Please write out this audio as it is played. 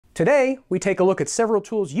Today, we take a look at several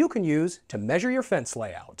tools you can use to measure your fence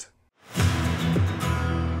layout.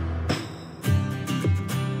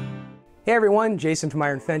 Hey everyone, Jason from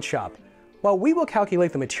Iron Fence Shop. While we will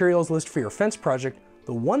calculate the materials list for your fence project,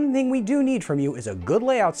 the one thing we do need from you is a good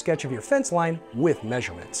layout sketch of your fence line with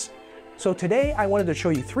measurements. So today I wanted to show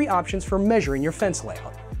you 3 options for measuring your fence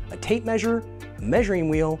layout: a tape measure, a measuring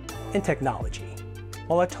wheel, and technology.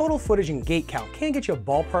 While a total footage and gate count can get you a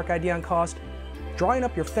ballpark idea on cost, drawing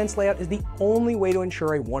up your fence layout is the only way to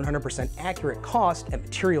ensure a 100% accurate cost and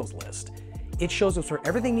materials list. It shows us where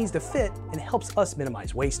everything needs to fit and helps us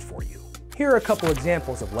minimize waste for you. Here are a couple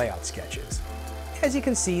examples of layout sketches. As you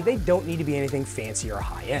can see, they don't need to be anything fancy or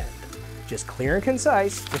high-end. Just clear and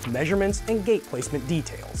concise with measurements and gate placement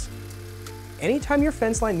details. Anytime your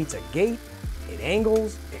fence line meets a gate, it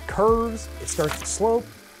angles, it curves, it starts to slope,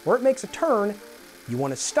 or it makes a turn, you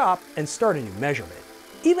want to stop and start a new measurement.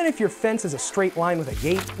 Even if your fence is a straight line with a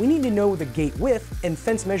gate, we need to know the gate width and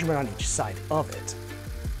fence measurement on each side of it.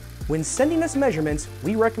 When sending us measurements,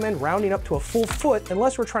 we recommend rounding up to a full foot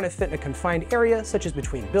unless we're trying to fit in a confined area such as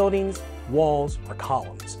between buildings, walls, or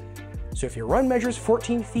columns. So if your run measures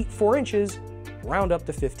 14 feet 4 inches, round up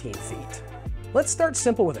to 15 feet. Let's start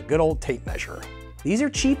simple with a good old tape measure. These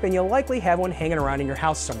are cheap and you'll likely have one hanging around in your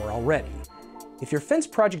house somewhere already. If your fence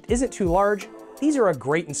project isn't too large, these are a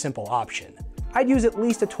great and simple option. I'd use at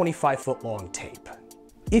least a 25-foot long tape.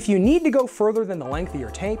 If you need to go further than the length of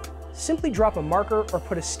your tape, simply drop a marker or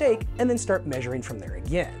put a stake and then start measuring from there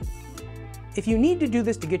again. If you need to do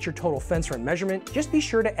this to get your total fence run measurement, just be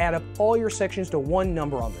sure to add up all your sections to one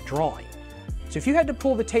number on the drawing. So if you had to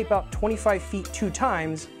pull the tape out 25 feet 2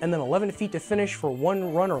 times and then 11 feet to finish for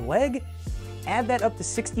one run or leg, add that up to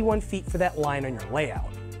 61 feet for that line on your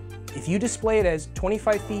layout. If you display it as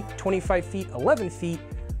 25 feet, 25 feet, 11 feet,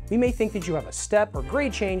 we may think that you have a step or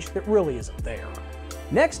grade change that really isn't there.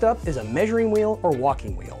 Next up is a measuring wheel or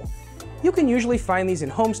walking wheel. You can usually find these in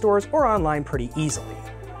home stores or online pretty easily.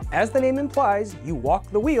 As the name implies, you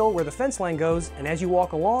walk the wheel where the fence line goes, and as you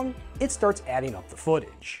walk along, it starts adding up the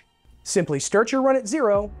footage. Simply start your run at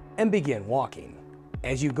 0 and begin walking.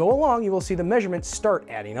 As you go along, you will see the measurements start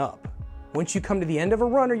adding up. Once you come to the end of a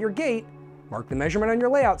run or your gate, mark the measurement on your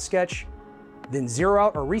layout sketch, then zero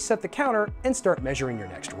out or reset the counter and start measuring your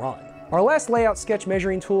next run. Our last layout sketch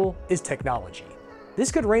measuring tool is technology. This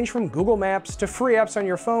could range from Google Maps to free apps on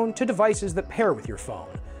your phone to devices that pair with your phone.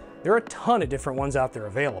 There are a ton of different ones out there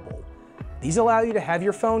available. These allow you to have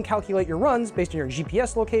your phone calculate your runs based on your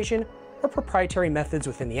GPS location or proprietary methods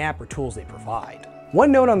within the app or tools they provide.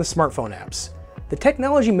 One note on the smartphone apps. The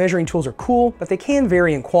technology measuring tools are cool, but they can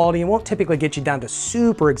vary in quality and won't typically get you down to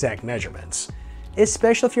super exact measurements,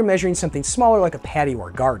 especially if you're measuring something smaller like a patio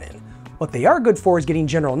or garden. What they are good for is getting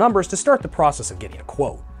general numbers to start the process of getting a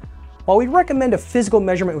quote. While we recommend a physical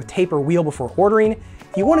measurement with tape or wheel before ordering,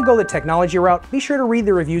 if you want to go the technology route, be sure to read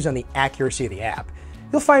the reviews on the accuracy of the app.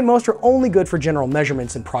 You'll find most are only good for general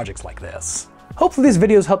measurements in projects like this. Hopefully these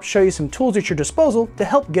videos help show you some tools at your disposal to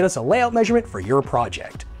help get us a layout measurement for your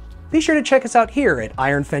project. Be sure to check us out here at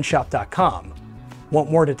ironfenceshop.com. Want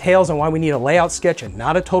more details on why we need a layout sketch and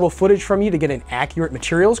not a total footage from you to get an accurate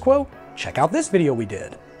materials quote? Check out this video we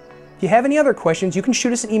did. If you have any other questions, you can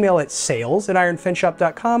shoot us an email at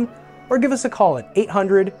sales@ironfenceshop.com or give us a call at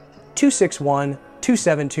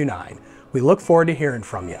 800-261-2729. We look forward to hearing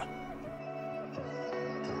from you.